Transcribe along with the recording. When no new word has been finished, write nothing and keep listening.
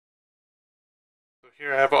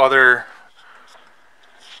Here I have other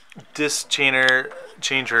disc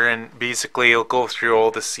changer, and basically it'll go through all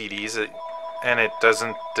the CDs and it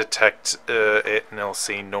doesn't detect it, and it'll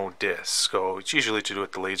say no disc. So it's usually to do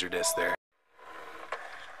with the laser disc there.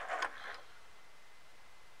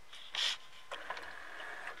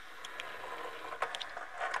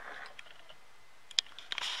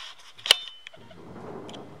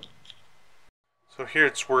 So here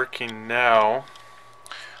it's working now.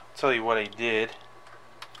 I'll tell you what I did.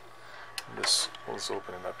 Let's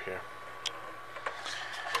open it up here.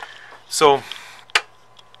 So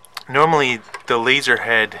normally the laser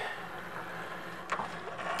head,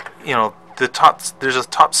 you know, there's a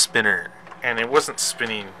top spinner, and it wasn't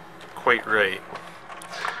spinning quite right.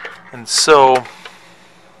 And so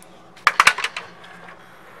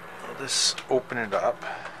I'll just open it up.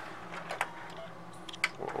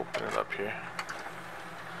 We'll open it up here.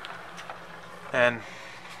 And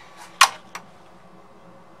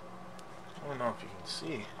I don't know if you can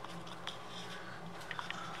see.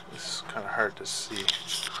 This is kind of hard to see.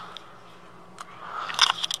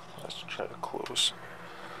 Let's try to close.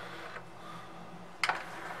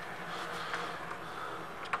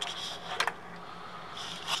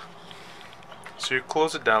 So you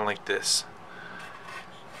close it down like this.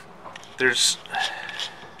 There's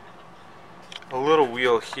a little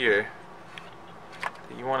wheel here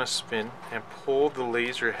that you want to spin and pull the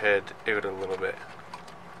laser head out a little bit.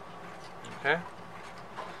 Okay?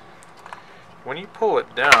 When you pull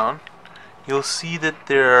it down, you'll see that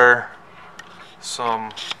there are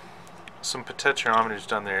some potentiometers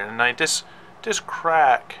down there, and I just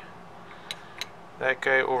crack that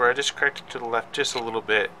guy over. I just cracked it to the left just a little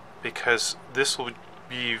bit, because this will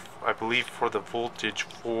be, I believe, for the voltage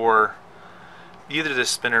for either the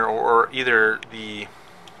spinner or either the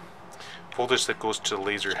voltage that goes to the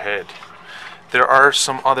laser head. There are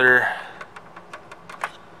some other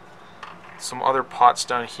pots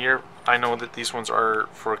down here. I know that these ones are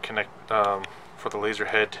for for the laser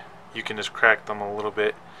head. You can just crack them a little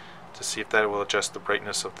bit to see if that will adjust the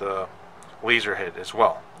brightness of the laser head as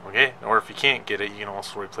well. Okay, or if you can't get it, you can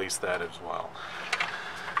also replace that as well.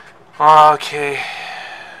 Okay,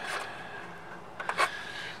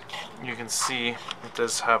 you can see it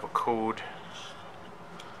does have a code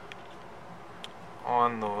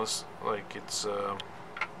on those, like it's a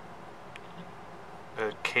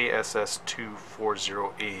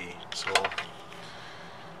KSS240A. So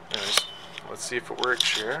anyways, let's see if it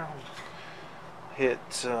works here. Hit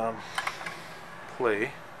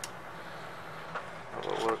play. Have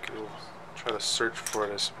a look. It'll try to search for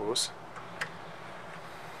it, I suppose.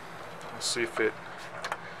 Let's see if it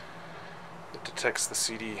detects the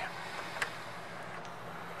CD.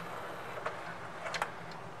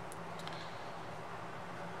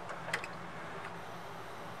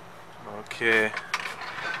 Okay,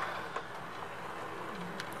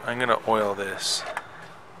 I'm gonna oil this.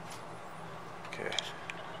 Okay,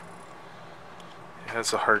 it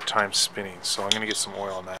has a hard time spinning, so I'm gonna get some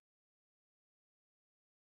oil on that.